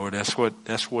 Lord, that's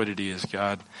what it is,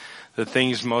 God. The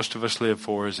things most of us live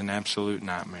for is an absolute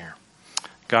nightmare.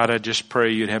 God, I just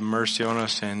pray you'd have mercy on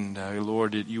us, and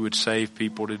Lord, that you would save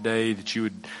people today, that you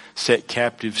would set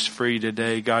captives free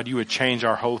today. God, you would change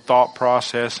our whole thought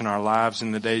process and our lives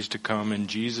in the days to come. In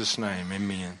Jesus' name,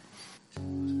 amen.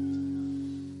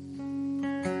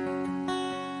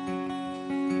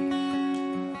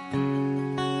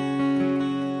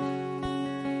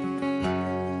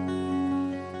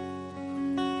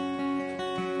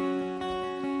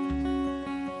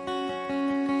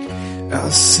 I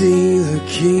see the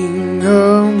King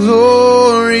of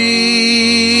Glory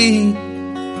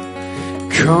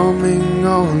coming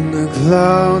on the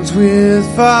clouds with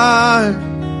fire.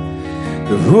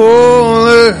 The whole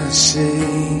earth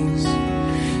shakes,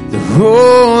 the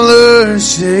whole earth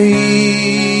shakes.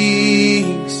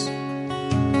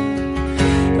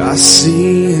 I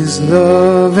see His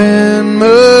love and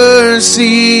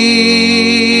mercy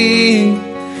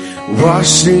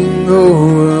washing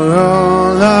over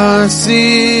all our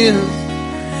sins.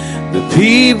 The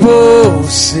people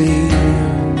sing,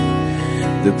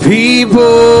 the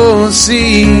people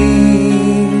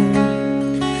sing.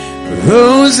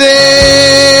 Hosanna,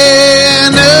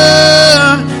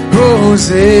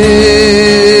 Hosanna,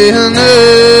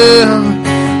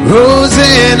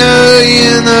 Hosanna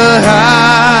in the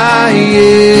highest.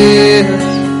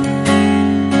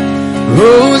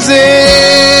 Hosanna,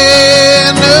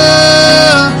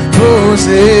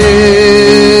 Hosanna,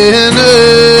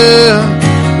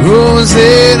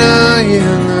 Hosanna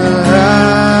in the highest.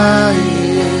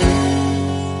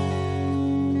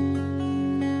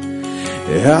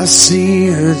 I see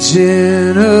a generation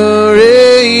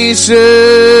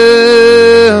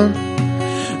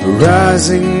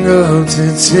rising up to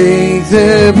take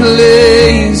their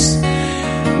place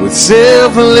with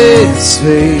selfless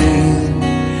faith,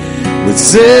 with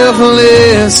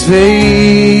selfless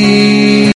faith.